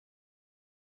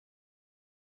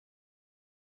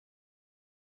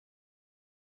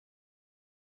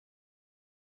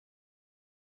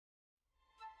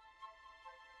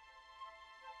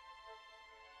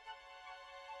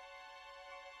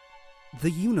The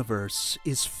universe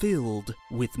is filled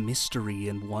with mystery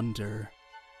and wonder.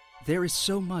 There is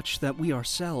so much that we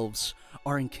ourselves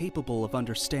are incapable of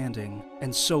understanding,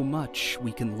 and so much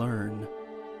we can learn.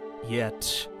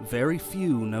 Yet, very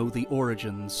few know the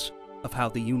origins of how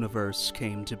the universe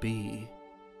came to be.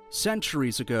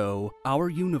 Centuries ago, our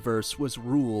universe was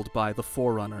ruled by the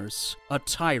Forerunners, a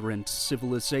tyrant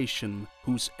civilization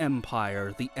whose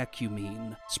empire, the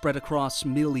Ecumene, spread across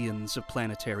millions of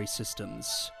planetary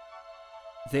systems.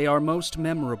 They are most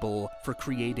memorable for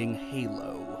creating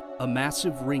Halo, a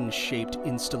massive ring-shaped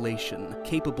installation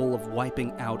capable of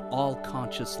wiping out all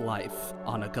conscious life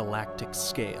on a galactic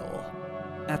scale.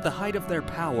 At the height of their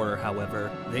power,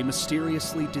 however, they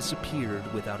mysteriously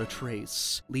disappeared without a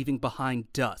trace, leaving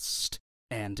behind dust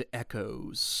and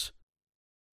echoes.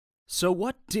 So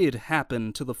what did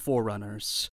happen to the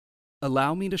Forerunners?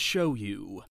 Allow me to show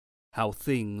you how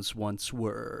things once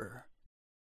were.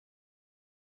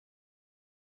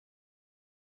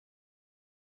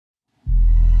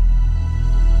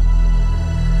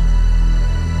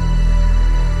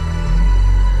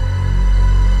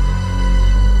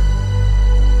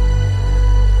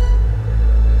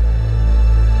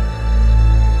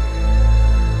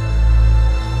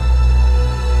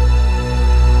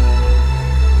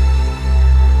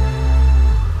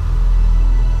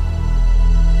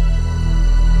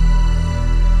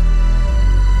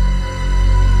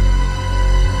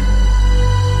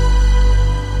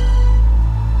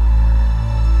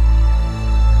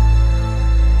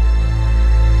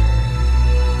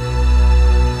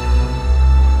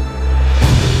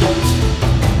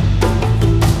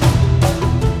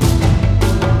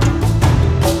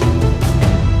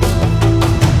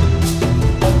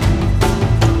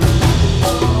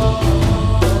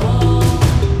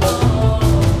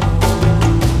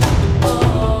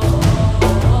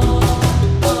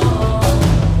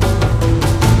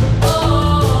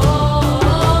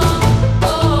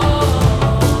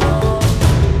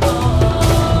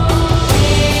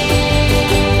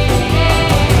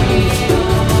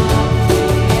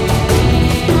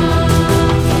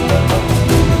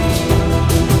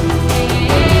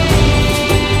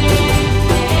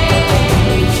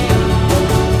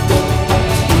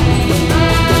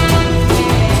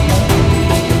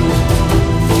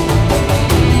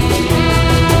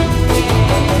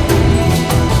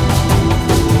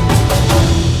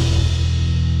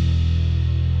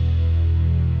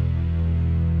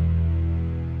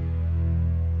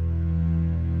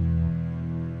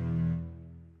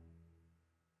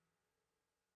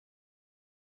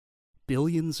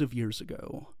 Billions of years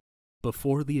ago,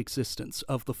 before the existence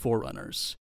of the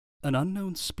Forerunners, an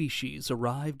unknown species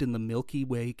arrived in the Milky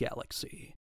Way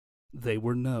galaxy. They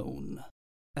were known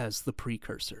as the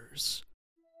Precursors.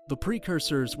 The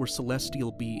Precursors were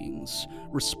celestial beings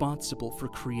responsible for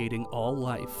creating all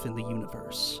life in the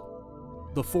universe.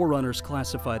 The Forerunners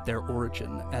classified their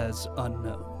origin as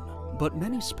unknown, but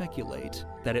many speculate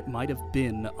that it might have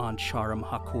been on Charam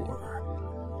Hakor.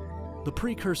 The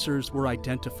Precursors were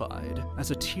identified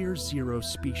as a Tier 0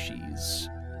 species,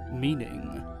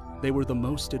 meaning they were the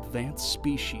most advanced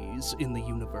species in the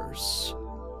universe.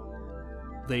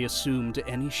 They assumed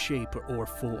any shape or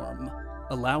form,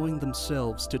 allowing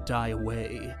themselves to die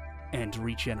away and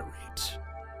regenerate.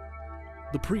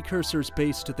 The Precursors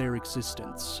based their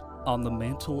existence on the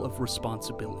Mantle of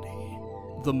Responsibility.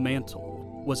 The Mantle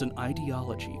was an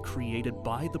ideology created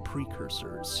by the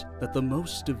Precursors that the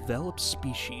most developed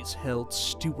species held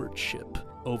stewardship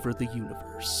over the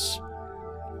universe.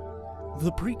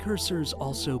 The Precursors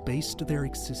also based their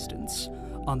existence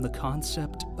on the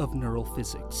concept of neural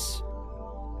physics.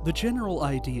 The general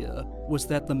idea was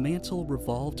that the mantle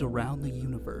revolved around the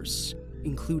universe,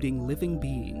 including living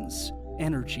beings,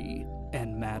 energy,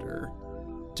 and matter.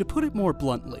 To put it more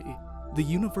bluntly, the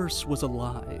universe was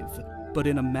alive, but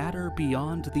in a matter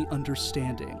beyond the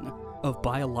understanding of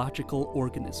biological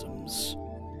organisms.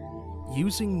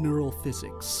 Using neural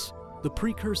physics, the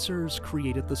Precursors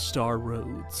created the star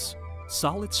roads,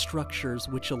 solid structures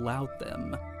which allowed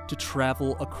them to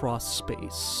travel across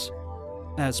space.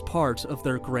 As part of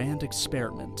their grand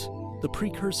experiment, the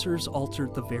Precursors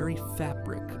altered the very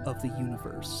fabric of the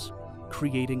universe,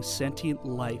 creating sentient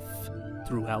life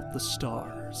throughout the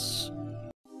stars.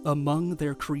 Among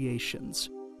their creations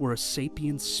were a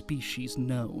sapient species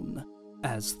known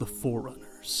as the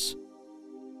Forerunners.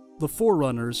 The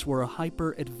Forerunners were a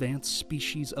hyper-advanced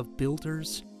species of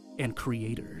builders and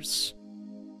creators.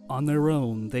 On their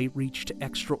own, they reached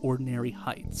extraordinary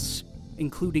heights,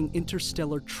 including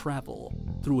interstellar travel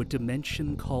through a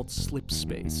dimension called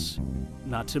slipspace,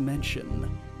 not to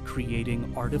mention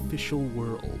creating artificial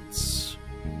worlds.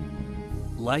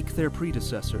 Like their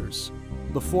predecessors,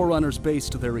 the Forerunners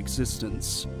based their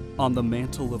existence on the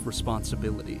Mantle of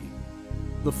Responsibility.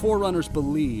 The Forerunners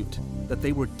believed that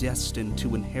they were destined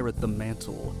to inherit the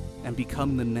mantle and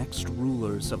become the next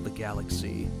rulers of the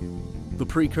galaxy. The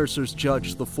Precursors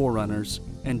judged the Forerunners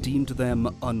and deemed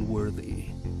them unworthy.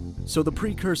 So the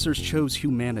Precursors chose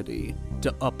humanity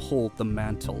to uphold the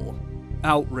mantle.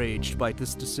 Outraged by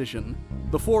this decision,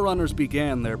 the Forerunners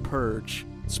began their purge,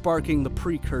 sparking the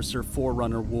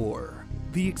Precursor-Forerunner War.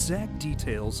 The exact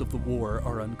details of the war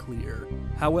are unclear.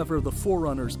 However, the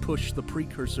Forerunners pushed the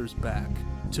Precursors back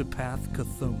to Path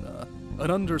Chthona,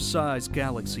 an undersized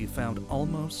galaxy found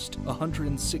almost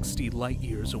 160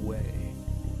 light-years away.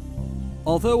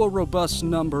 Although a robust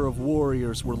number of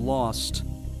warriors were lost,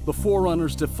 the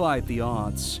Forerunners defied the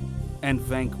odds and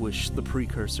vanquished the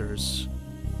Precursors.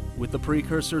 With the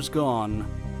Precursors gone,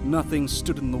 nothing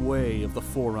stood in the way of the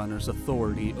Forerunners'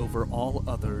 authority over all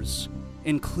others,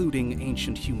 including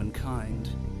ancient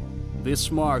humankind. This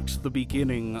marked the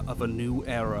beginning of a new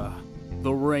era,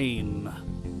 the reign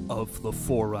of the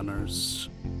Forerunners.